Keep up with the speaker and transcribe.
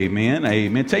Amen.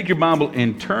 Amen. Take your Bible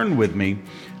and turn with me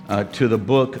to the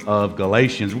book of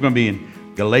Galatians. We're going to be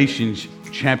in Galatians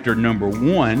chapter number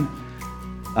 1.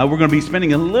 We're going to be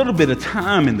spending a little bit of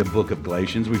time in the book of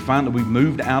Galatians. We find that we've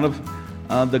moved out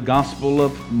of the Gospel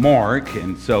of Mark.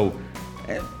 And so,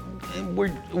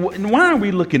 why are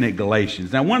we looking at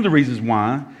Galatians? Now, one of the reasons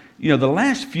why, the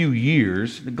last few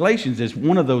years, Galatians is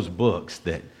one of those books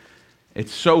that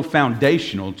it's so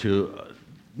foundational to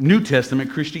New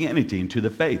Testament Christianity and to the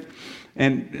faith.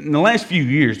 And in the last few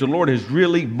years, the Lord has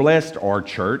really blessed our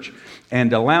church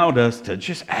and allowed us to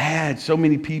just add so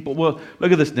many people. Well,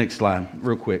 look at this next slide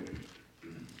real quick.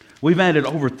 We've added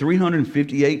over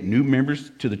 358 new members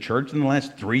to the church in the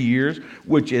last 3 years,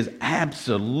 which is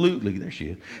absolutely, there she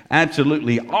is,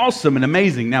 absolutely awesome and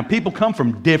amazing. Now, people come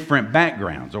from different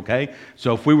backgrounds, okay?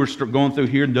 So if we were going through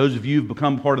here, and those of you who've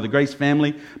become part of the Grace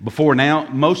family before now,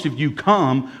 most of you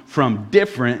come from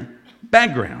different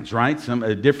backgrounds, right?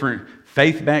 Some different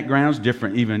faith backgrounds,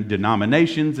 different even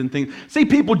denominations and things. See,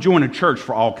 people join a church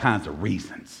for all kinds of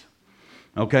reasons,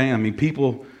 okay? I mean,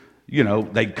 people...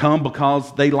 they come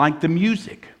because they like the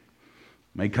music.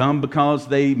 They come because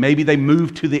maybe they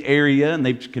moved to the area and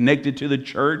they've connected to the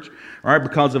church, all right,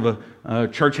 because of a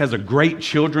church has a great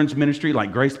children's ministry,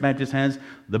 like Grace Baptist has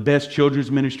the best children's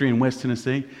ministry in West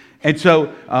Tennessee. And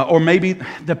so, or maybe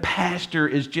the pastor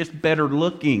is just better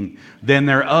looking than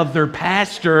their other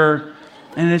pastor,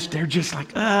 and they're just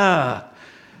like,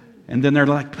 and then they're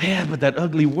like, yeah, but that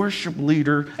ugly worship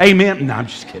leader, amen. No, I'm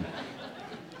just kidding.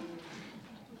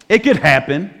 It could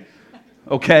happen,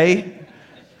 okay?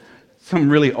 Some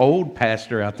really old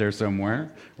pastor out there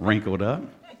somewhere, wrinkled up.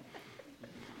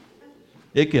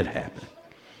 It could happen.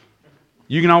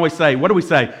 You can always say, what do we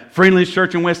say? Friendliest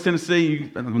church in West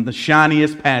Tennessee, I'm the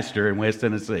shiniest pastor in West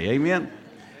Tennessee. Amen?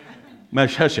 Well,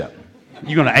 hush up.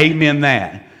 You're going to amen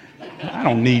that. I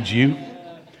don't need you.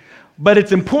 But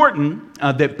it's important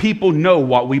that people know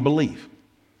what we believe.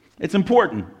 It's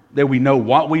important that we know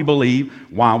what we believe,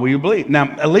 why we believe.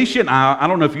 Now, Alicia and I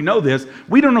don't know if you know this,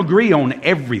 we don't agree on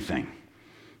everything,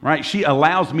 right? She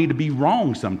allows me to be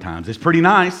wrong sometimes. It's pretty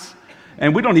nice.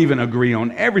 And we don't even agree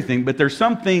on everything, but there's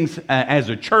some things as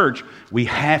a church we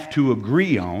have to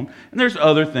agree on, and there's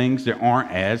other things that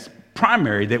aren't as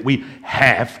primary that we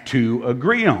have to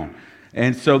agree on.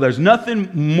 And so there's nothing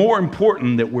more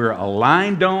important that we're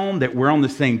aligned on, that we're on the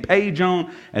same page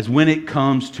on, as when it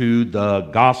comes to the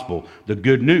gospel, the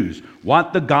good news,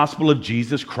 what the gospel of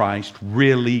Jesus Christ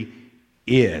really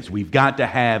is. We've got to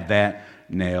have that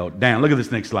nailed down. Look at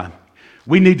this next slide.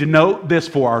 We need to know this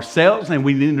for ourselves, and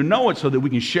we need to know it so that we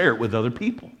can share it with other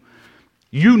people.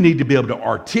 You need to be able to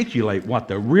articulate what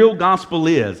the real gospel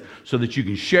is so that you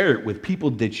can share it with people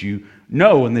that you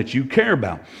know and that you care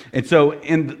about. And so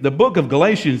in the book of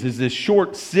Galatians is this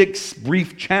short 6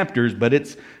 brief chapters, but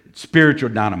it's spiritual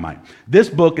dynamite. This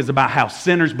book is about how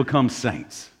sinners become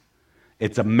saints.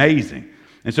 It's amazing.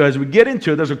 And so as we get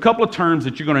into it, there's a couple of terms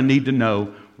that you're going to need to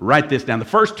know. Write this down. The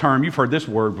first term, you've heard this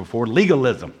word before,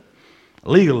 legalism.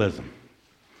 Legalism.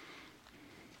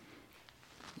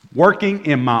 Working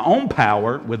in my own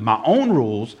power with my own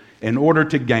rules in order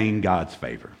to gain God's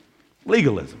favor.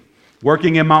 Legalism.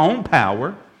 Working in my own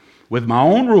power with my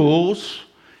own rules.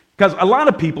 Because a lot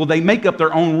of people, they make up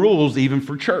their own rules even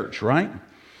for church, right?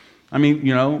 I mean,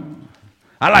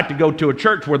 I like to go to a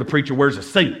church where the preacher wears a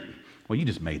suit. Well, you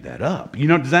just made that up.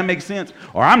 Does that make sense?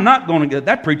 Or I'm not going to get,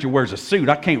 that preacher wears a suit.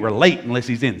 I can't relate unless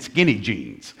he's in skinny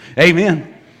jeans.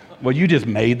 Amen? Well, you just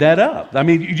made that up. I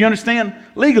mean, do you understand?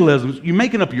 Legalism, you're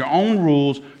making up your own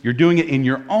rules, you're doing it in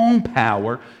your own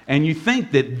power, and you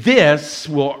think that this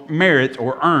will merit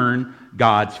or earn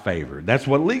God's favor. That's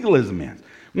what legalism is.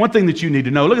 One thing that you need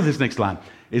to know, look at this next slide,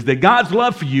 is that God's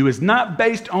love for you is not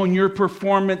based on your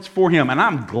performance for Him. And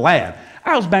I'm glad.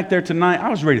 I was back there tonight, I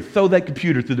was ready to throw that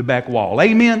computer through the back wall.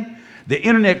 Amen? The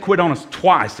internet quit on us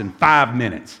twice in 5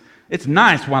 minutes. It's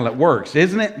nice while it works,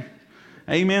 isn't it?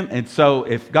 Amen. And so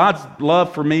if God's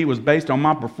love for me was based on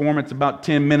my performance about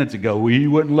 10 minutes ago, He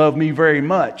wouldn't love me very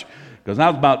much because I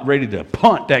was about ready to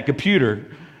punt that computer.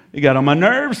 It got on my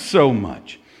nerves so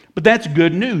much. But that's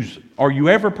good news. Are you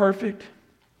ever perfect?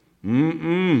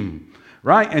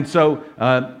 Right? And so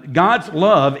God's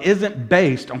love isn't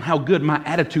based on how good my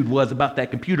attitude was about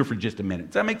that computer for just a minute.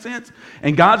 Does that make sense?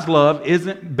 And God's love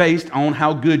isn't based on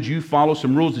how good you follow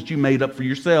some rules that you made up for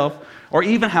yourself or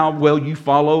even how well you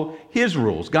follow His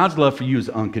rules. God's love for you is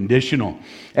unconditional.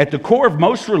 At the core of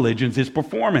most religions is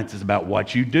performance. It's about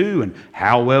what you do and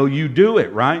how well you do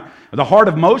it, right? The heart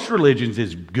of most religions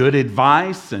is good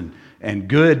advice and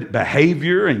good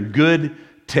behavior and good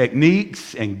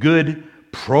techniques and good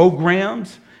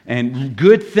programs and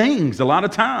good things a lot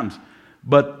of times.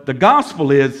 But the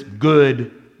gospel is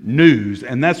good news,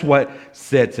 and that's what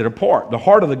sets it apart. The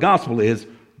heart of the gospel is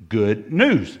good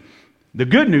news. The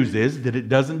good news is that it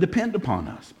doesn't depend upon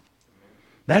us.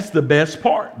 That's the best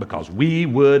part, because we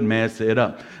would mess it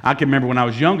up. I can remember when I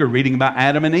was younger reading about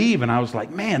Adam and Eve, and I was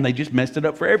like, man, they just messed it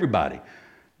up for everybody.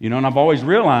 And I've always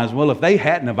realized, well, if they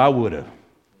hadn't, I would have.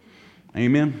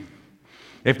 Amen?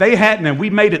 If they hadn't and we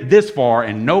made it this far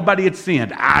and nobody had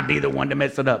sinned, I'd be the one to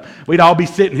mess it up. We'd all be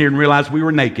sitting here and realize we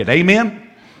were naked. Amen?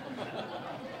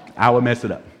 I would mess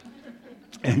it up.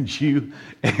 And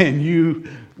you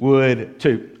would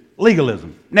too.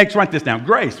 Legalism. Next, write this down.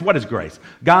 Grace. What is grace?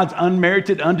 God's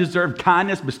unmerited, undeserved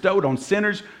kindness bestowed on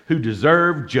sinners who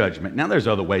deserve judgment. Now, there's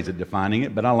other ways of defining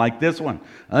it, but I like this one.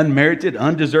 Unmerited,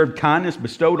 undeserved kindness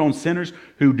bestowed on sinners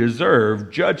who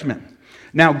deserve judgment.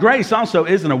 Now, grace also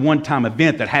isn't a one-time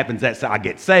event that happens. I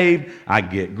get saved, I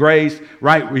get grace,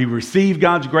 right? We receive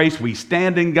God's grace, we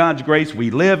stand in God's grace,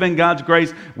 we live in God's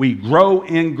grace, we grow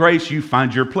in grace, you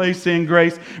find your place in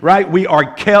grace, right? We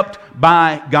are kept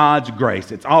by God's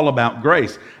grace. It's all about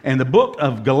grace. And the book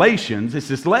of Galatians, it's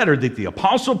this letter that the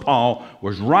Apostle Paul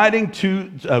was writing to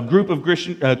a group of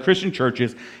Christian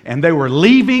churches, and they were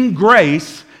leaving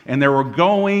grace, and they were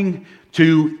going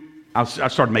to I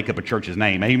started to make up a church's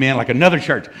name, amen, like another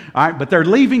church. All right, but they're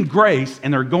leaving grace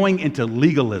and they're going into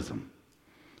legalism.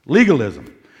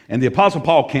 Legalism. And the Apostle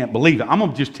Paul can't believe it. I'm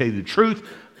going to just tell you the truth.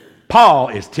 Paul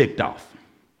is ticked off.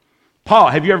 Paul,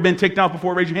 have you ever been ticked off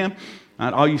before? Raise your hand.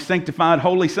 All you sanctified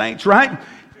holy saints, right?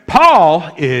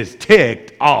 Paul is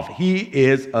ticked off. He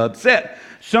is upset.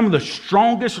 Some of the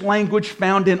strongest language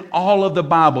found in all of the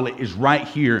Bible is right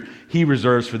here. He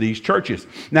reserves for these churches.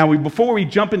 Now, before we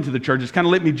jump into the churches, kind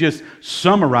of let me just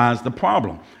summarize the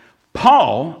problem.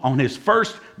 Paul, on his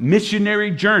first missionary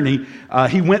journey,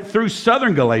 he went through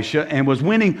southern Galatia and was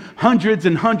winning hundreds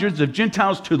and hundreds of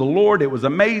Gentiles to the Lord. It was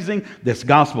amazing, this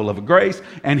gospel of grace.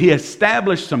 And he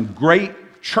established some great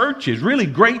churches, really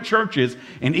great churches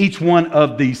in each one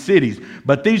of these cities.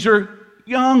 But these are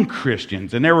young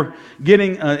Christians, and they were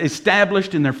getting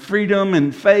established in their freedom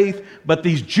and faith. But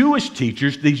these Jewish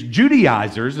teachers, these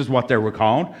Judaizers is what they were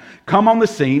called, come on the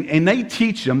scene, and they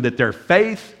teach them that their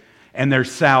faith and their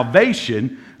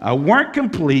salvation weren't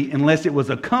complete unless it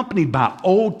was accompanied by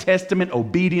Old Testament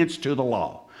obedience to the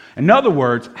law. In other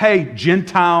words, hey,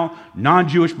 Gentile,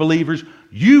 non-Jewish believers,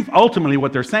 ultimately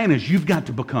what they're saying is you've got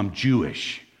to become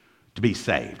Jewish to be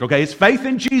saved. Okay, it's faith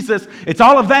in Jesus, it's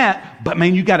all of that, but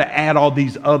man, you got to add all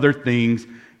these other things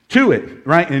to it,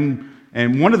 right?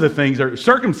 And one of the things,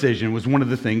 circumcision was one of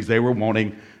the things they were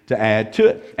wanting to add to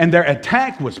it. And their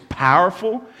attack was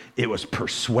powerful, it was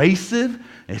persuasive.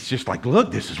 It's just like,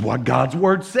 look, this is what God's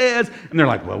word says. And they're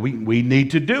like, well, we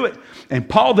need to do it. And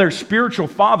Paul, their spiritual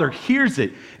father, hears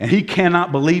it, and he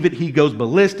cannot believe it. He goes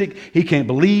ballistic. He can't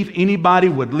believe anybody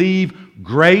would leave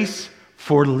grace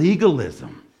for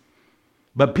legalism.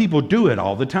 But people do it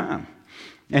all the time.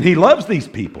 And he loves these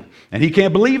people. And he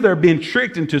can't believe they're being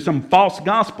tricked into some false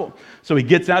gospel. So he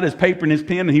gets out his paper and his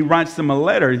pen and he writes them a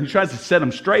letter. And he tries to set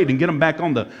them straight and get them back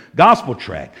on the gospel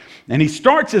track. And he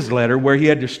starts his letter where he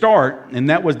had to start, and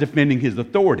that was defending his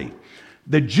authority.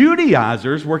 The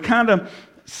Judaizers were kind of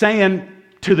saying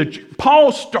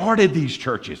Paul started these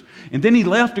churches, and then he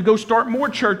left to go start more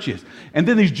churches. And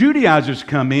then these Judaizers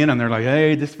come in and they're like,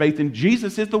 hey, this faith in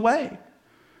Jesus is the way.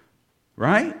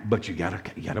 Right? But you gotta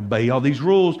obey all these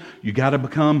rules. You gotta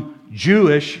become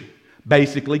Jewish,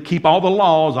 basically. Keep all the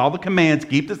laws, all the commands,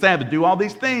 keep the Sabbath, do all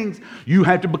these things. You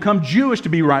have to become Jewish to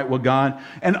be right with God.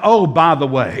 And oh, by the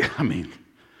way,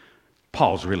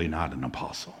 Paul's really not an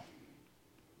apostle.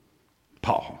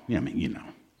 Paul,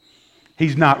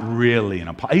 he's not really an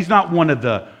apostle. He's not one of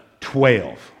the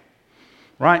 12,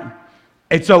 right?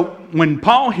 And so when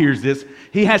Paul hears this,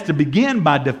 he has to begin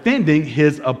by defending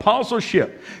his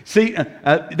apostleship. See,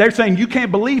 they're saying you can't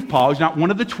believe Paul. He's not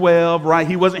one of the 12, right?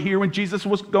 He wasn't here when Jesus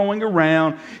was going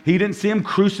around. He didn't see him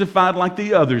crucified like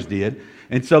the others did.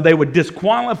 And so they would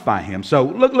disqualify him. So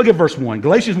look at verse 1.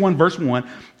 Galatians 1, verse 1.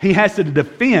 He has to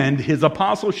defend his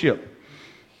apostleship.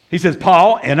 He says,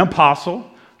 Paul, an apostle,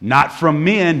 not from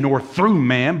men nor through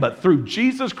man, but through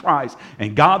Jesus Christ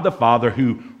and God the Father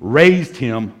who raised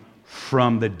him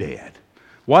from the dead.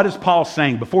 What is Paul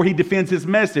saying? Before he defends his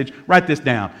message, write this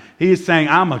down. He is saying,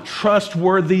 I'm a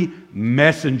trustworthy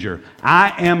messenger.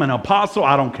 I am an apostle.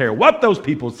 I don't care what those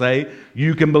people say.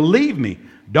 You can believe me.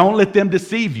 Don't let them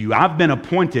deceive you. I've been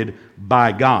appointed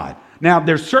by God. Now,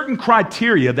 there's certain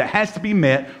criteria that has to be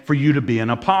met for you to be an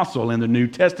apostle in the New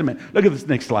Testament. Look at this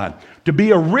next slide. To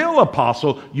be a real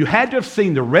apostle, you had to have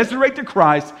seen the resurrected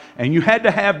Christ, and you had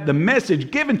to have the message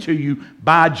given to you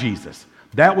by Jesus.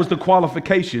 That was the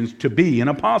qualifications to be an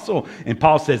apostle. And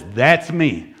Paul says, that's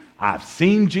me. I've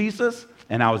seen Jesus,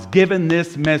 and I was given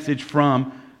this message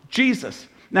from Jesus.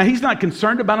 Now, he's not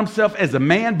concerned about himself as a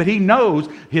man, but he knows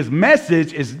his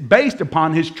message is based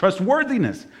upon his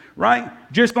trustworthiness, right?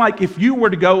 Just like if you were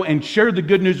to go and share the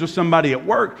good news with somebody at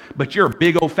work, but you're a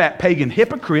big old fat pagan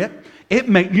hypocrite, you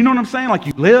know what I'm saying? Like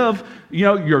you live,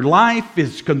 your life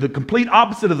is the complete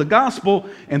opposite of the gospel,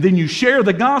 and then you share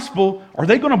the gospel. Are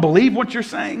they going to believe what you're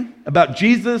saying about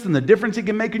Jesus and the difference he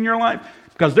can make in your life?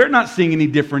 Because they're not seeing any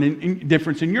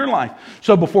difference in your life.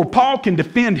 So before Paul can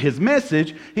defend his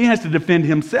message, he has to defend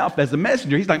himself as a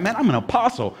messenger. He's like, man, I'm an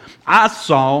apostle. I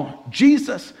saw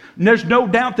Jesus. And there's no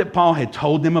doubt that Paul had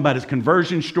told them about his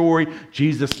conversion story,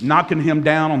 Jesus knocking him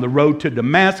down on the road to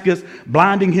Damascus,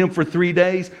 blinding him for 3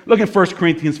 days. Look at 1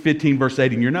 Corinthians 15, verse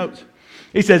 8 in your notes.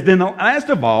 He says, then last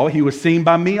of all, he was seen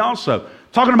by me also.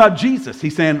 Talking about Jesus.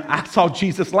 He's saying, I saw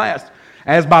Jesus last,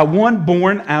 as by one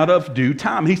born out of due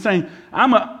time. He's saying,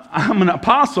 I'm an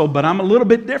apostle, but I'm a little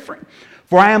bit different.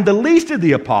 For I am the least of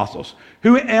the apostles,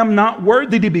 who am not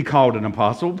worthy to be called an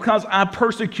apostle, because I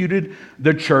persecuted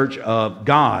the church of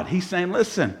God. He's saying,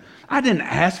 listen, I didn't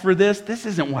ask for this. This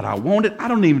isn't what I wanted. I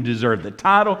don't even deserve the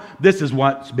title. This is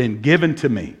what's been given to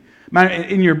me.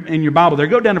 In your Bible there,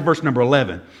 go down to verse number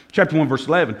 11, chapter 1, verse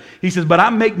 11. He says, but I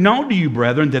make known to you,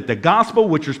 brethren, that the gospel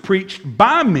which was preached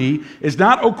by me is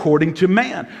not according to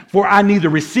man. For I neither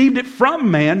received it from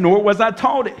man, nor was I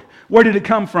taught it. Where did it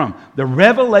come from? The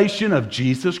revelation of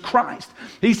Jesus Christ.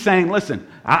 He's saying, listen,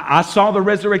 I saw the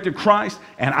resurrected Christ,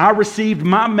 and I received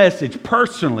my message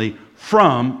personally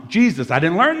from Jesus. I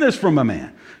didn't learn this from a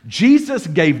man. Jesus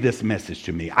gave this message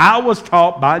to me. I was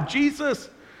taught by Jesus.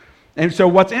 And so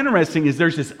what's interesting is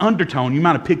there's this undertone. You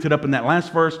might have picked it up in that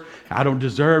last verse. I don't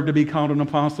deserve to be called an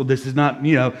apostle. This is not,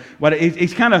 what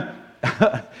he's kind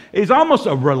of, he's almost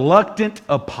a reluctant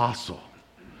apostle.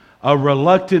 A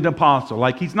reluctant apostle.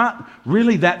 Like he's not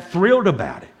really that thrilled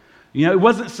about it. It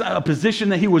wasn't a position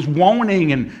that he was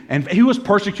wanting, and he was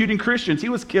persecuting Christians. He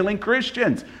was killing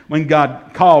Christians when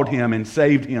God called him and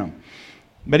saved him.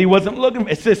 But he wasn't looking,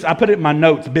 it's this, I put it in my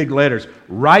notes, big letters,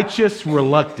 righteous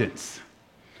reluctance.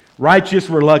 Righteous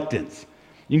reluctance.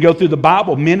 You can go through the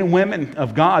Bible, men and women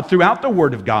of God, throughout the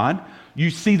Word of God,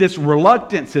 you see this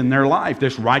reluctance in their life,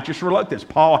 this righteous reluctance.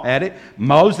 Paul had it.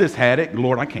 Moses had it.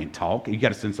 Lord, I can't talk. You got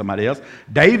to send somebody else.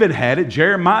 David had it.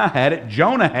 Jeremiah had it.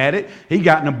 Jonah had it. He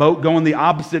got in a boat going the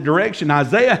opposite direction.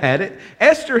 Isaiah had it.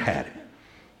 Esther had it.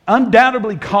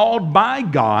 Undoubtedly called by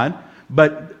God,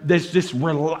 but there's this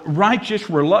righteous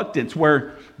reluctance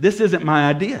where this isn't my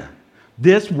idea.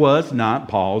 This was not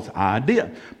Paul's idea.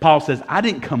 Paul says, I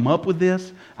didn't come up with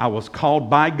this. I was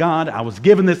called by God. I was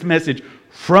given this message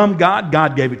from God.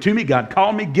 God gave it to me. God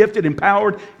called me, gifted,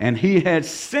 empowered, and he has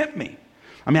sent me.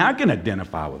 I can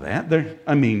identify with that.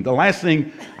 The last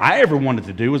thing I ever wanted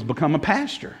to do was become a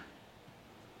pastor.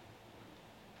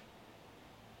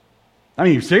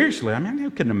 Seriously, I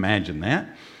couldn't imagine that.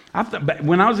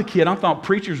 When I was a kid, I thought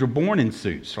preachers were born in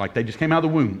suits, like they just came out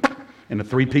of the womb in a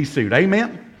three-piece suit.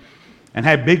 Amen? And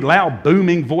had big, loud,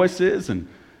 booming voices and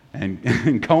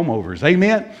comb-overs.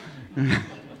 Amen?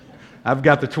 I've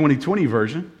got the 2020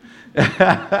 version. But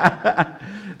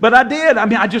I did.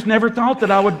 I just never thought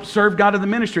that I would serve God in the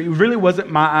ministry. It really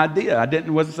wasn't my idea. It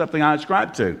wasn't something I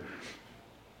ascribed to.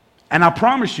 And I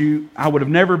promise you, I would have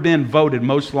never been voted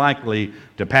most likely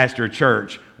to pastor a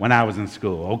church when I was in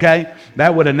school, okay?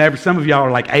 That would have never, some of y'all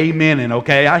are like, amen,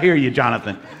 okay? I hear you,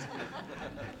 Jonathan.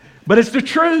 But it's the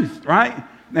truth, right?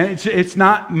 And it's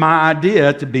not my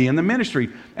idea to be in the ministry.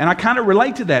 And I kind of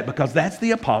relate to that because that's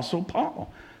the Apostle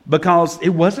Paul. Because it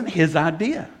wasn't his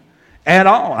idea at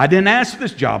all. I didn't ask for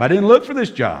this job. I didn't look for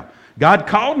this job. God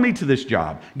called me to this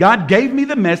job. God gave me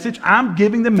the message. I'm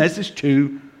giving the message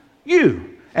to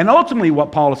you. And ultimately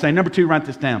what Paul is saying, number 2, write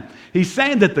this down. He's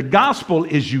saying that the gospel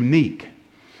is unique.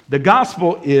 The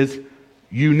gospel is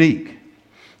unique.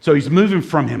 So he's moving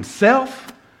from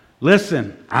himself.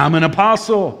 Listen, I'm an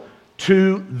apostle.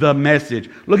 To the message.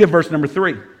 Look at verse number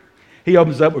 3. He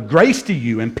opens up with grace to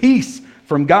you and peace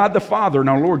from God the Father and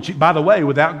our Lord. By the way,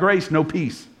 without grace, no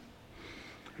peace.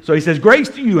 So he says, grace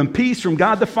to you and peace from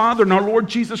God the Father and our Lord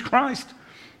Jesus Christ,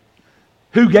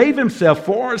 who gave himself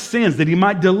for our sins that he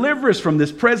might deliver us from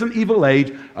this present evil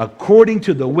age according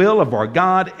to the will of our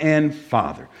God and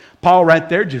Father. Paul right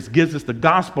there just gives us the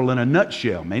gospel in a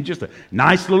nutshell, man. Just a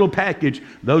nice little package.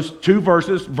 Those 2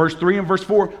 verses, verse 3 and verse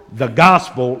 4, the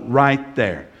gospel right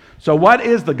there. So what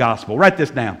is the gospel? Write this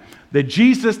down. That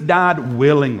Jesus died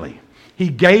willingly. He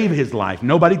gave his life.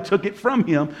 Nobody took it from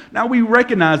him. Now we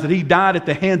recognize that he died at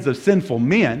the hands of sinful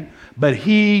men, but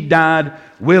he died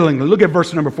willingly. Look at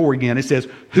verse number 4 again. It says,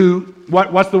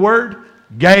 what's the word?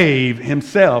 Gave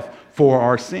himself for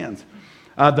our sins.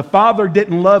 The Father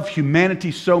didn't love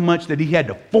humanity so much that he had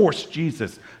to force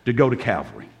Jesus to go to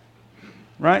Calvary.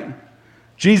 Right?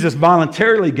 Jesus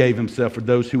voluntarily gave himself for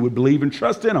those who would believe and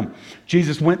trust in him.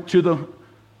 Jesus went to the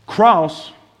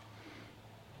cross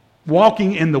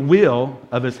walking in the will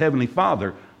of his heavenly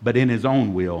Father, but in his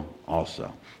own will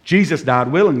also. Jesus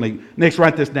died willingly. Next,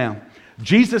 write this down.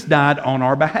 Jesus died on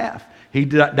our behalf. He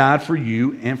died for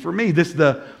you and for me. This is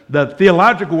the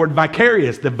theological word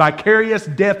vicarious, the vicarious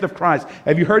death of Christ.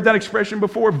 Have you heard that expression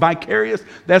before? Vicarious?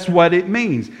 That's what it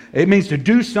means. It means to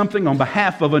do something on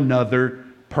behalf of another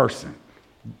person.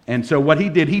 And so what he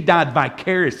did, he died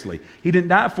vicariously. He didn't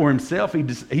die for himself.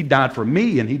 He died for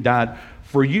me, and he died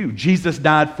for you. Jesus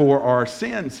died for our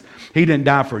sins. He didn't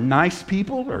die for nice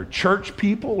people or church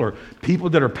people or people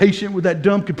that are patient with that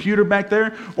dumb computer back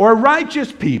there or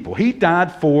righteous people. He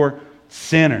died for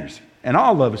sinners. And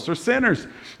all of us are sinners.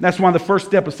 That's why the first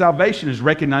step of salvation is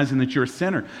recognizing that you're a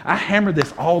sinner. I hammer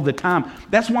this all the time.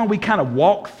 That's why we kind of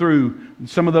walk through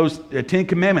some of those 10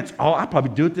 commandments. I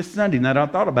probably do it this Sunday now that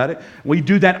I thought about it. We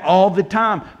do that all the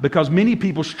time because many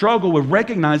people struggle with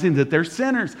recognizing that they're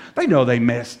sinners. They know they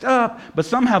messed up, but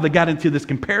somehow they got into this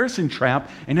comparison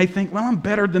trap and they think, well, I'm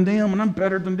better than them and I'm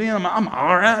better than them. I'm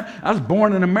all right. I was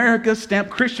born in America, stamped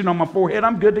Christian on my forehead.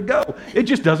 I'm good to go. It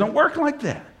just doesn't work like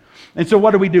that. And so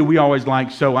what do? We always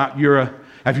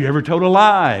have you ever told a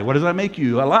lie? What does that make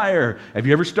you? A liar. Have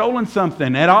you ever stolen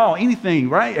something at all? Anything,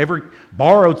 right? Ever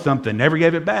borrowed something, never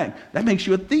gave it back? That makes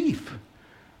you a thief.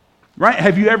 Right?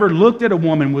 Have you ever looked at a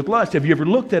woman with lust? Have you ever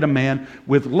looked at a man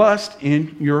with lust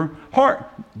in your heart?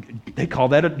 They call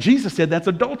that, Jesus said that's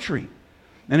adultery.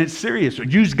 And it's serious.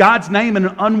 Use God's name in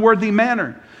an unworthy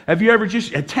manner. Have you ever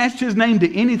just attached his name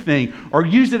to anything or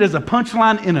used it as a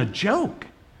punchline in a joke?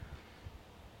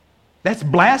 That's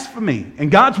blasphemy. And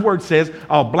God's word says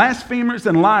all blasphemers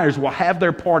and liars will have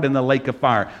their part in the lake of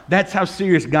fire. That's how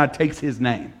serious God takes his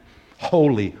name.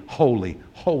 Holy, holy,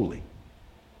 holy.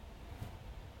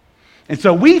 And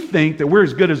so we think that we're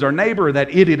as good as our neighbor or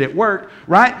that idiot at work,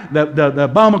 right? The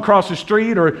bum across the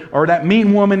street or that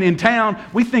mean woman in town.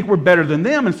 We think we're better than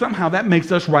them, and somehow that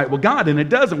makes us right with God, and it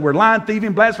doesn't. We're lying,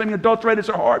 thieving, blaspheming, adulterating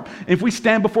our heart. And if we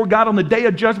stand before God on the day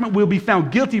of judgment, we'll be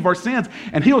found guilty of our sins,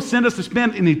 and he'll send us to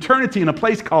spend an eternity in a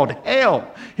place called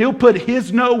hell. He'll put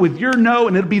his no with your no,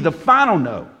 and it'll be the final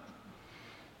no.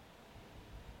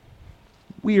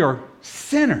 We are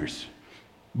sinners.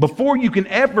 Before you can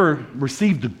ever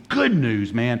receive the good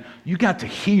news, man, you got to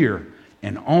hear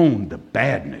and own the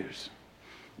bad news.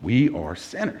 We are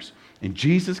sinners. And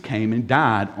Jesus came and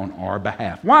died on our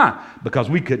behalf. Why? Because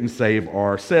we couldn't save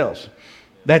ourselves.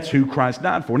 That's who Christ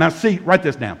died for. Now see, write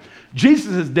this down.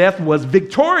 Jesus' death was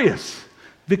victorious.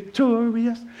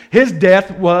 Victorious. His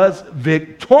death was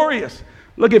victorious.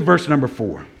 Look at verse number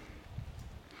 4.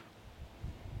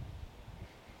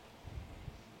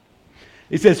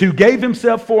 It says, who gave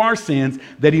himself for our sins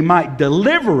that he might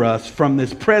deliver us from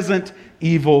this present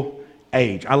evil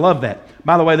age. I love that.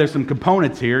 By the way, there's some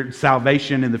components here,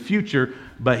 salvation in the future,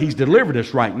 but he's delivered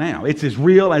us right now. It's as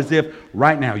real as if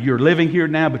right now you're living here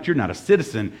now, but you're not a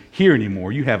citizen here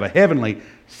anymore. You have a heavenly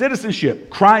citizenship.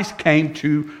 Christ came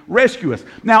to rescue us.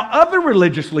 Now, other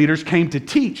religious leaders came to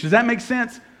teach. Does that make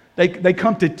sense? They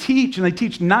come to teach, and they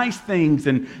teach nice things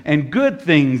and good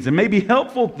things and maybe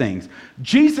helpful things.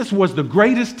 Jesus was the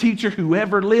greatest teacher who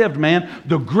ever lived, man.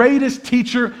 The greatest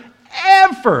teacher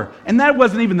ever. And that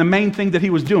wasn't even the main thing that he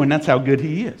was doing. That's how good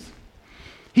he is.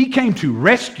 He came to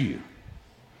rescue.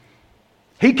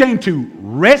 He came to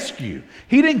rescue.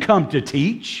 He didn't come to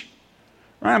teach.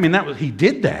 Right? I mean, he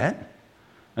did that.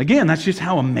 Again, that's just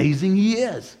how amazing he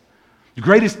is. The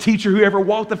greatest teacher who ever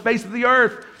walked the face of the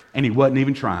earth. And he wasn't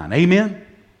even trying. Amen?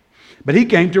 But he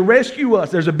came to rescue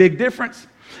us. There's a big difference.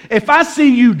 If I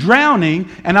see you drowning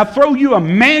and I throw you a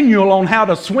manual on how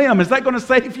to swim, is that going to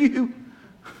save you?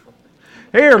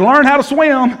 Here, learn how to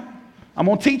swim. I'm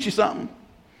going to teach you something.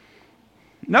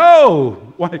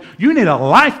 No. You need a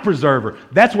life preserver.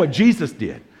 That's what Jesus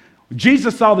did.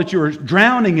 Jesus saw that you were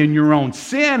drowning in your own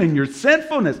sin and your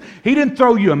sinfulness. He didn't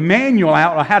throw you a manual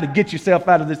out on how to get yourself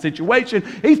out of this situation.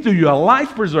 He threw you a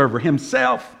life preserver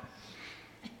himself.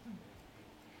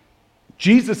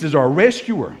 Jesus is our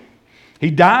rescuer. He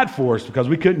died for us because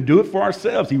we couldn't do it for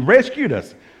ourselves. He rescued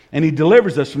us, and he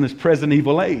delivers us from this present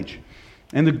evil age.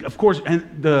 And of course,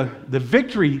 the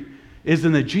victory is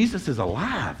in that Jesus is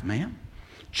alive, man.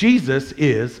 Jesus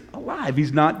is alive.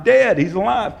 He's not dead. He's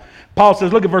alive. Paul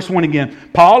says, look at verse 1 again.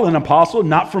 Paul, an apostle,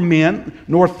 not from men,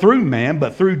 nor through man,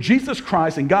 but through Jesus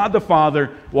Christ and God the Father,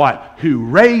 what? Who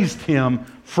raised him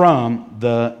from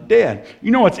the dead.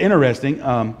 You know what's interesting?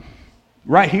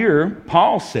 Right here,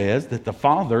 Paul says that the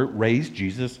Father raised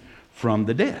Jesus from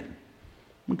the dead.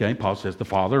 Okay, Paul says the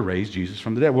Father raised Jesus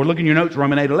from the dead. We're looking at your notes,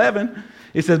 Romans 8:11.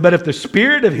 It says, but if the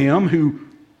Spirit of him who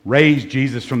raised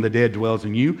Jesus from the dead dwells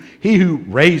in you, he who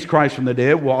raised Christ from the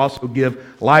dead will also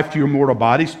give life to your mortal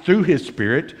bodies through his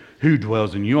Spirit who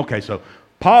dwells in you. Okay, so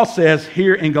Paul says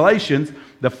here in Galatians,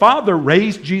 the Father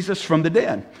raised Jesus from the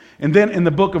dead. And then in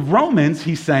the book of Romans,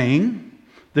 he's saying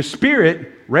the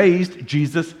Spirit raised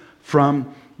Jesus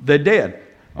from the dead.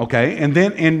 Okay, and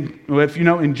then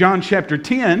in John chapter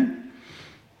 10,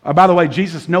 by the way,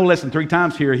 Jesus, no less than 3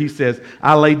 times here, he says,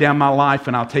 I lay down my life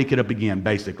and I'll take it up again,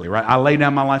 basically, right? I lay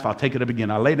down my life, I'll take it up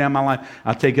again. I lay down my life,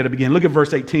 I'll take it up again. Look at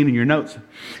verse 18 in your notes.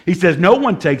 He says, no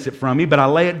one takes it from me, but I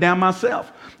lay it down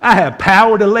myself. I have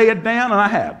power to lay it down and I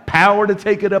have power to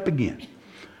take it up again.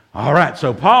 All right,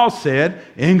 so Paul said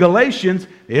in Galatians,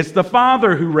 it's the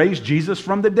Father who raised Jesus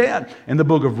from the dead. In the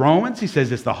book of Romans, he says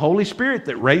it's the Holy Spirit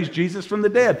that raised Jesus from the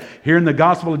dead. Here in the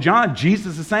Gospel of John,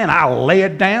 Jesus is saying, I'll lay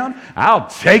it down, I'll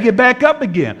take it back up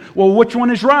again. Well, which one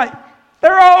is right?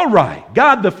 They're all right.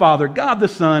 God the Father, God the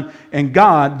Son, and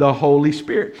God the Holy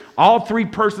Spirit. All 3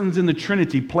 persons in the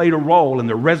Trinity played a role in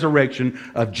the resurrection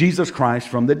of Jesus Christ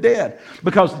from the dead.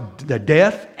 Because the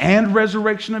death and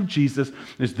resurrection of Jesus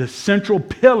is the central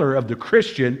pillar of the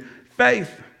Christian faith.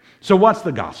 So what's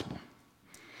the gospel?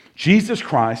 Jesus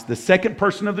Christ, the second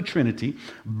person of the Trinity,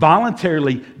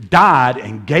 voluntarily died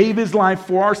and gave his life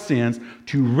for our sins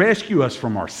to rescue us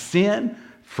from our sin,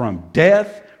 from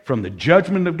death, from the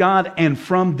judgment of God, and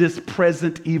from this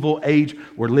present evil age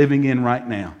we're living in right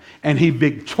now. And he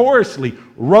victoriously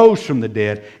rose from the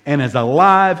dead and is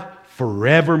alive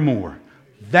forevermore.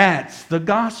 That's the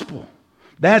gospel.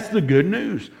 That's the good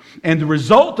news. And the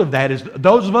result of that is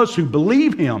those of us who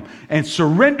believe him and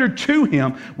surrender to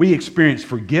him, we experience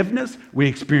forgiveness, we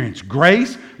experience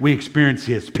grace, we experience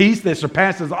his peace that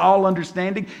surpasses all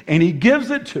understanding, and he gives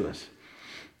it to us.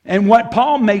 And what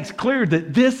Paul makes clear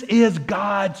that this is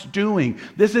God's doing.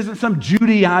 This isn't some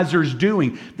Judaizer's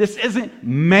doing. This isn't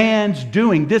man's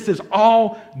doing. This is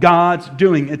all God's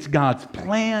doing. It's God's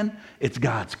plan. It's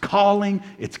God's calling.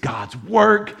 It's God's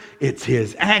work. It's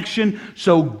his action.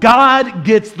 So God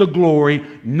gets the glory,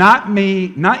 not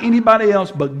me, not anybody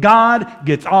else, but God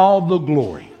gets all the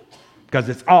glory because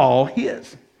it's all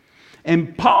his.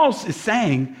 And Paul is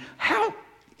saying, how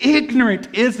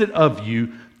ignorant is it of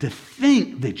you to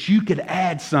think that you could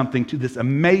add something to this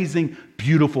amazing,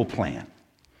 beautiful plan?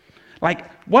 Like,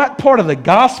 what part of the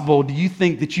gospel do you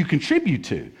think that you contribute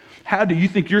to? How do you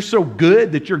think you're so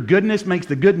good that your goodness makes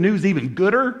the good news even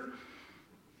gooder?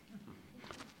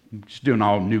 I'm just doing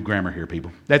all new grammar here,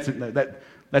 people.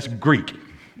 That's Greek.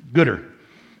 Gooder.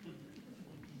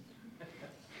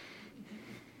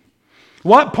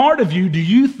 What part of you do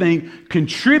you think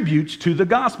contributes to the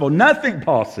gospel? Nothing,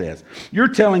 Paul says. You're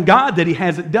telling God that he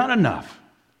hasn't done enough.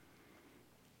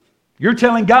 You're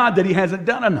telling God that he hasn't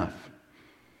done enough.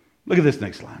 Look at this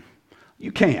next line.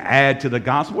 You can't add to the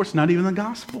gospel. It's not even the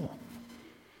gospel.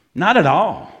 Not at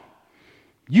all.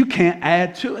 You can't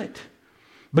add to it.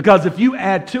 Because if you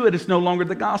add to it, it's no longer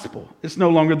the gospel. It's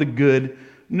no longer the good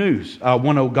news.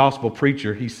 One old gospel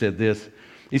preacher, he said this.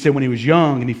 He said when he was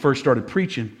young and he first started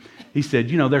preaching, he said,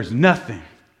 there's nothing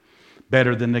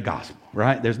better than the gospel,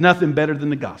 right? There's nothing better than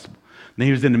the gospel. Then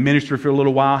he was in the ministry for a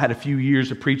little while, had a few years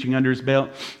of preaching under his belt,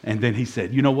 and then he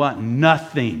said, you know what?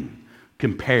 Nothing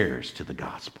compares to the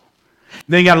gospel.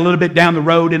 Then he got a little bit down the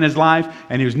road in his life,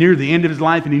 and he was near the end of his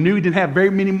life, and he knew he didn't have very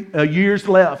many years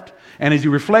left. And as he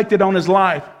reflected on his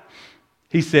life,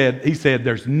 he said,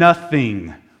 there's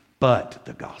nothing but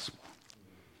the gospel.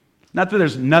 Not that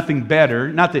there's nothing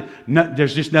better,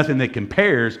 there's just nothing that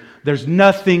compares. There's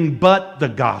nothing but the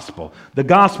gospel. The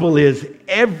gospel is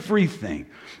everything.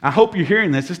 I hope you're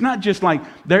hearing this. It's not just like,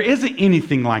 there isn't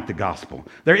anything like the gospel.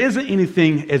 There isn't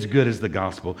anything as good as the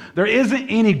gospel. There isn't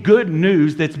any good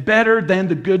news that's better than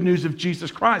the good news of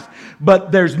Jesus Christ.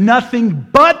 But there's nothing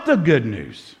but the good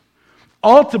news.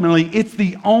 Ultimately, it's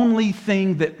the only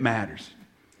thing that matters.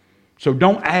 So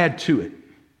don't add to it.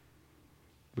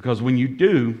 Because when you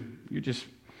do,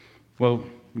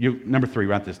 number 3,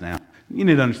 write this down. You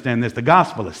need to understand this. The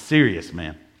gospel is serious,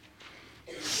 man.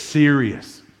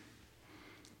 Serious.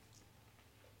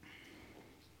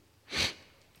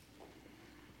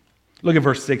 Look at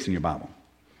verse 6 in your Bible.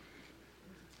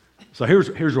 So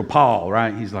here's where Paul,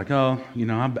 right? He's like, oh,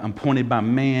 I'm appointed by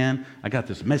man. I got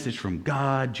this message from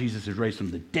God. Jesus is raised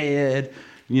from the dead,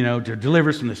 to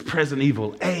deliver us from this present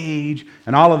evil age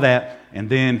and all of that. And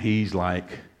then he's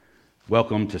like,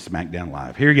 welcome to SmackDown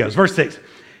Live. Here he goes. Verse 6.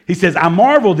 He says, I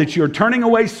marvel that you're turning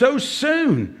away so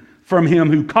soon from him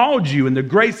who called you in the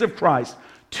grace of Christ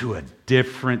to a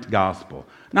different gospel.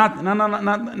 Not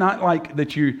like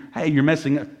that you're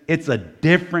messing up. It's a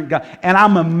different God. And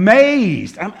I'm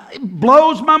amazed. It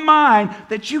blows my mind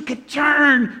that you could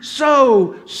turn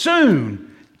so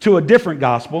soon to a different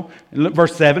gospel.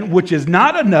 Verse 7, which is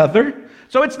not another.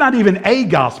 So it's not even a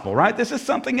gospel, right? This is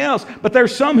something else. But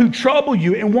there's some who trouble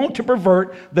you and want to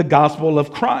pervert the gospel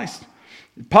of Christ.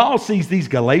 Paul sees these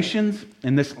Galatians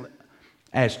and this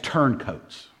as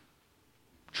turncoats,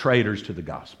 traitors to the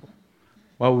gospel.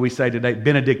 What would we say today?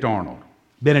 Benedict Arnold.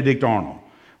 Benedict Arnold,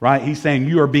 right? He's saying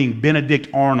you are being Benedict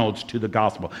Arnolds to the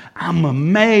gospel. I'm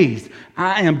amazed.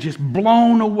 I am just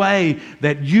blown away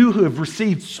that you who have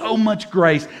received so much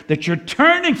grace that you're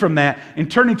turning from that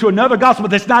and turning to another gospel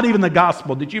that's not even the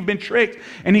gospel, that you've been tricked.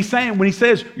 And he's saying, when he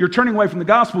says you're turning away from the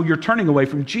gospel, you're turning away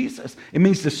from Jesus. It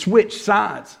means to switch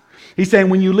sides. He's saying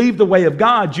when you leave the way of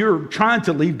God, you're trying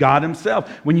to leave God himself.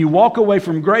 When you walk away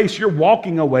from grace, you're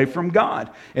walking away from God.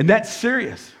 And that's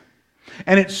serious.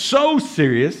 And it's so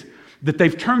serious that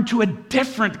they've turned to a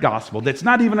different gospel that's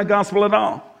not even a gospel at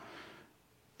all.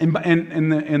 And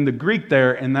in the Greek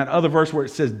there, in that other verse where it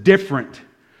says different,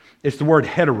 it's the word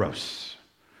heteros.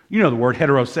 You know the word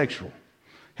heterosexual.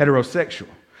 Heterosexual.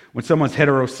 When someone's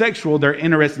heterosexual, they're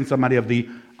interested in somebody of the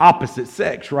opposite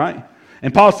sex, right?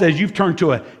 And Paul says you've turned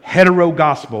to a hetero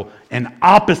gospel, an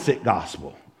opposite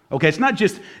gospel. Okay, it's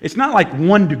not like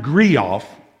 1 degree off.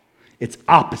 It's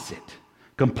opposite.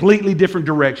 Completely different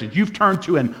directions. You've turned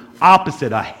to an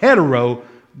opposite, a hetero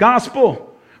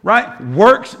gospel, right?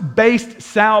 Works-based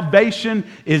salvation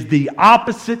is the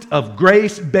opposite of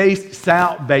grace-based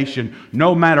salvation,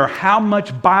 no matter how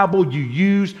much Bible you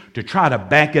use to try to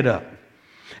back it up.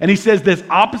 And he says this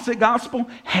opposite gospel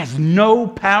has no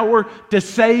power to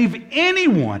save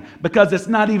anyone because it's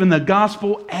not even the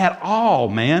gospel at all,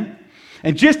 man.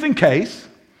 And just in case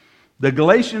the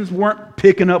Galatians weren't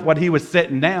picking up what he was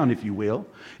setting down, if you will,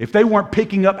 if they weren't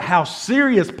picking up how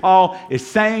serious Paul is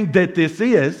saying that this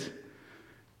is,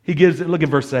 he gives it, look at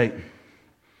verse 8.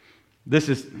 This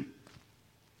is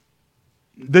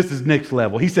next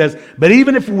level. He says, but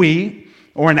even if we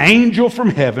or an angel from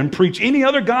heaven preach any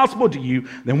other gospel to you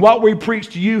than what we preach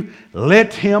to you,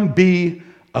 let him be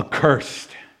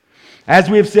accursed. As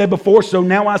we have said before, so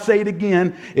now I say it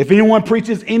again, if anyone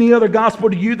preaches any other gospel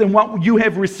to you than what you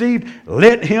have received,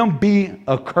 let him be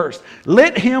accursed.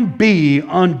 Let him be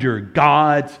under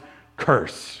God's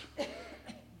curse.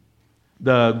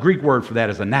 The Greek word for that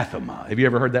is anathema. Have you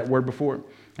ever heard that word before?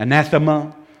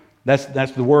 Anathema, that's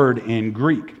the word in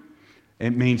Greek. It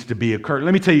means to be accursed.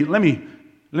 Let me tell you, let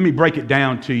me break it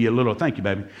down to you a little. Thank you,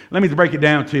 baby. Let me break it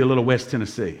down to you a little, West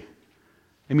Tennessee.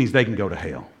 It means they can go to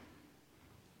hell.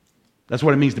 That's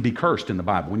what it means to be cursed in the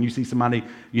Bible. When you see somebody,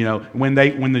 when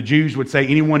the Jews would say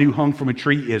anyone who hung from a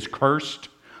tree is cursed,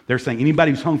 they're saying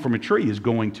anybody who's hung from a tree is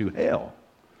going to hell.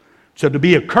 So to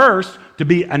be accursed, to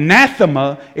be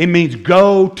anathema, it means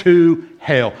go to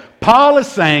hell. Paul is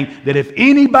saying that if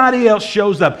anybody else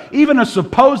shows up, even a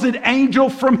supposed angel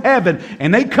from heaven,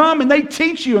 and they come and they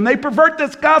teach you and they pervert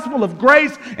this gospel of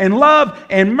grace and love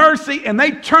and mercy and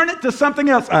they turn it to something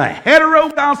else, a hetero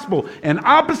gospel, an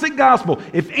opposite gospel,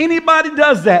 if anybody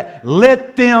does that,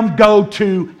 let them go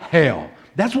to hell.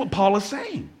 That's what Paul is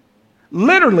saying.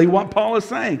 Literally what Paul is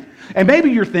saying. And maybe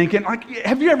you're thinking,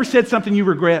 have you ever said something you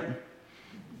regret?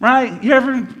 Right? You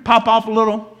ever pop off a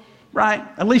little? Right?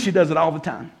 Alicia does it all the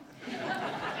time.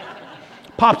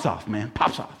 Pops off, man.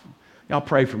 Pops off. Y'all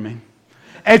pray for me.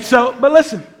 And so, but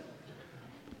listen,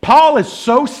 Paul is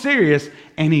so serious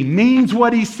and he means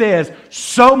what he says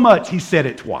so much he said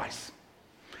it twice.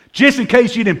 Just in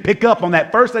case you didn't pick up on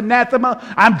that first anathema,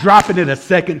 I'm dropping it a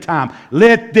second time.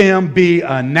 Let them be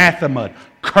anathema,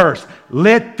 cursed.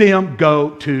 Let them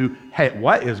go to hell.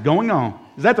 What is going on?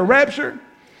 Is that the rapture?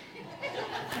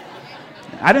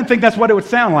 I didn't think that's what it would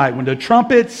sound like when the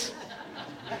trumpets.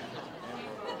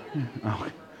 Oh,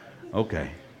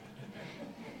 okay.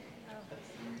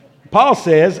 Paul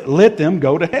says, let them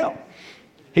go to hell.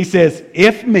 He says,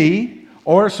 if me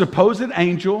or a supposed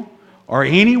angel or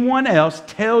anyone else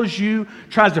tries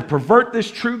to pervert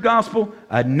this true gospel,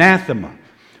 anathema.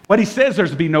 What he says,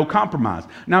 there's to be no compromise.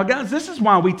 Now, guys, this is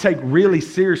why we take really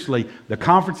seriously the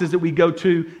conferences that we go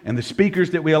to and the speakers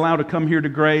that we allow to come here to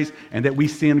Grace and that we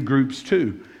send groups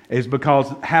to, is because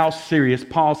how serious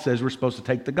Paul says we're supposed to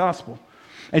take the gospel.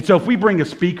 And so if we bring a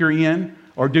speaker in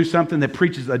or do something that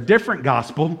preaches a different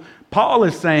gospel, Paul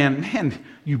is saying, man,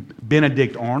 you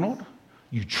Benedict Arnold,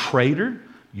 you traitor,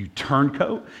 you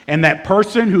turncoat, and that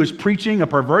person who is preaching a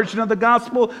perversion of the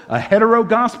gospel, a hetero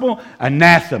gospel,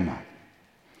 anathema.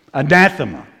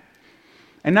 Anathema.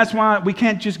 And that's why we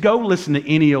can't just go listen to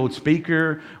any old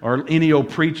speaker or any old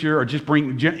preacher or just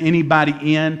bring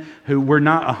anybody in who we're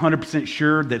not 100%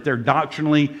 sure that they're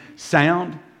doctrinally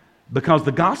sound, because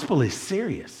the gospel is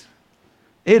serious.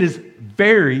 It is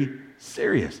very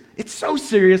serious. It's so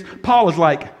serious. Paul is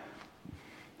like,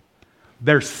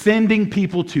 they're sending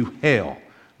people to hell.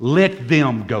 Let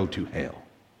them go to hell.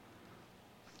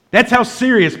 That's how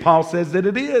serious Paul says that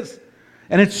it is.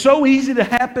 And it's so easy to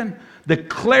happen. The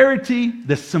clarity,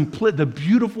 the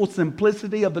beautiful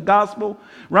simplicity of the gospel,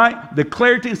 right? The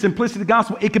clarity and simplicity of the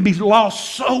gospel, it can be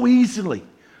lost so easily.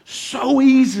 So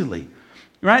easily.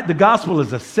 Right? The gospel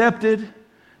is accepted,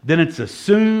 then it's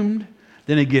assumed,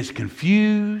 then it gets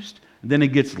confused, then it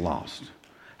gets lost.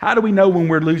 How do we know when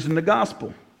we're losing the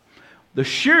gospel? The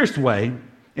surest way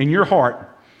in your heart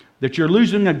that you're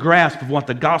losing a grasp of what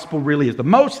the gospel really is, the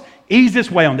most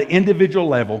easiest way on the individual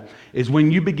level, is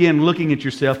when you begin looking at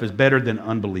yourself as better than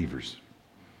unbelievers.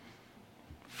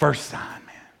 First sign,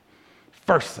 man.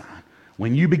 First sign.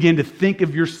 When you begin to think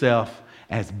of yourself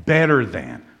as better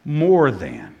than, more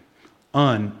than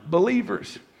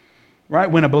unbelievers. Right?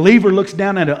 When a believer looks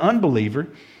down at an unbeliever,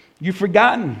 you've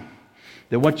forgotten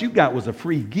that what you got was a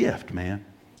free gift, man.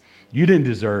 You didn't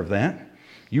deserve that.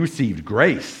 You received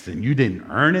grace and you didn't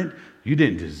earn it. You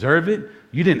didn't deserve it.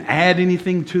 You didn't add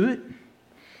anything to it.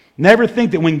 Never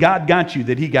think that when God got you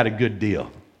that he got a good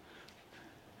deal.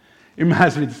 It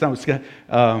reminds me of something.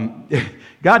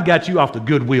 God got you off the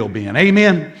Goodwill bin.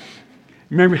 Amen?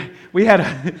 Remember, when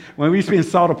we used to be in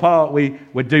Salt of Paul, we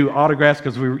would do autographs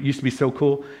because we used to be so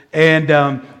cool.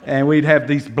 And we'd have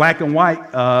these black and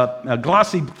white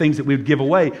glossy things that we would give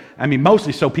away. I mean,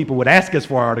 mostly so people would ask us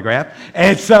for our autograph.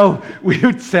 And so we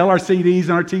would sell our CDs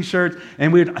and our T-shirts,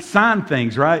 and we would sign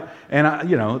things, right?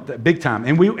 And, big time.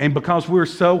 And because we were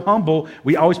so humble,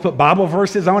 we always put Bible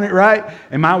verses on it, right?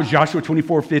 And mine was Joshua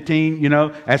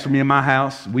 24:15, as for me and my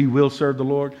house, we will serve the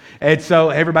Lord. And so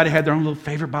everybody had their own little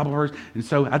favorite Bible verse. And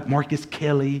so Marcus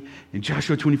Kelly and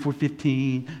Joshua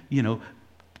 24:15,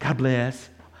 God bless.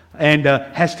 And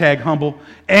hashtag humble.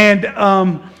 And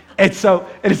it's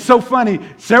so funny.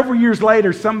 Several years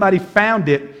later, somebody found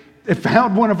it. They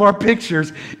found one of our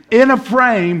pictures in a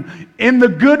frame in the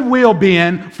Goodwill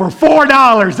bin for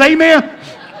 $4. Amen?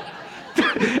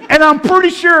 And I'm pretty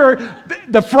sure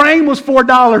the frame was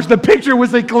 $4. The picture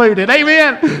was included.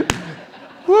 Amen?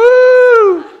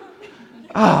 Woo!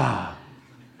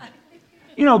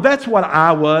 That's what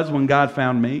I was when God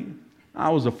found me. I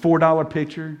was a $4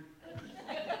 picture.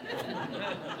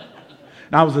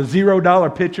 I was a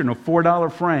 $0 picture and a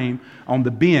 $4 frame on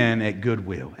the bin at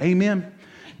Goodwill. Amen?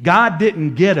 God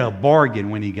didn't get a bargain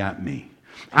when he got me.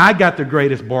 I got the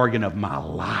greatest bargain of my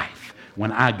life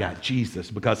when I got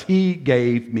Jesus, because he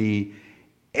gave me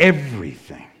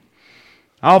everything.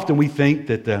 Often we think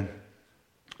that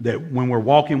when we're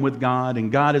walking with God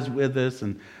and God is with us,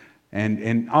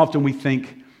 and often we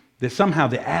think that somehow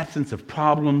the absence of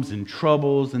problems and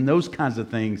troubles and those kinds of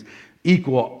things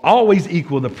always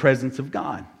equal the presence of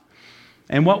God.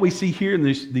 And what we see here in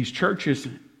these churches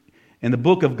in the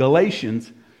book of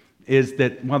Galatians is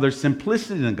that while there's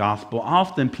simplicity in the gospel,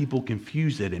 often people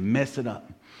confuse it and mess it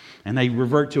up. And they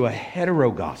revert to a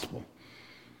hetero gospel.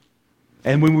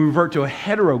 And when we revert to a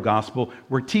hetero gospel,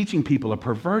 we're teaching people a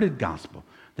perverted gospel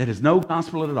that is no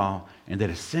gospel at all and that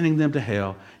is sending them to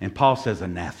hell. And Paul says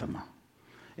anathema.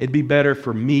 It'd be better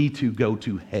for me to go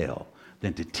to hell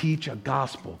than to teach a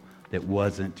gospel that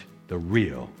wasn't the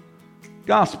real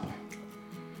gospel.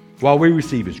 While we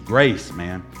receive his grace,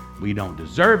 man, we don't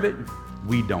deserve it.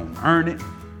 We don't earn it.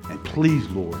 And please,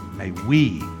 Lord, may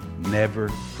we never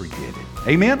forget it.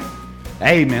 Amen?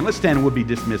 Amen. Let's stand and we'll be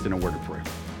dismissed in a word of prayer.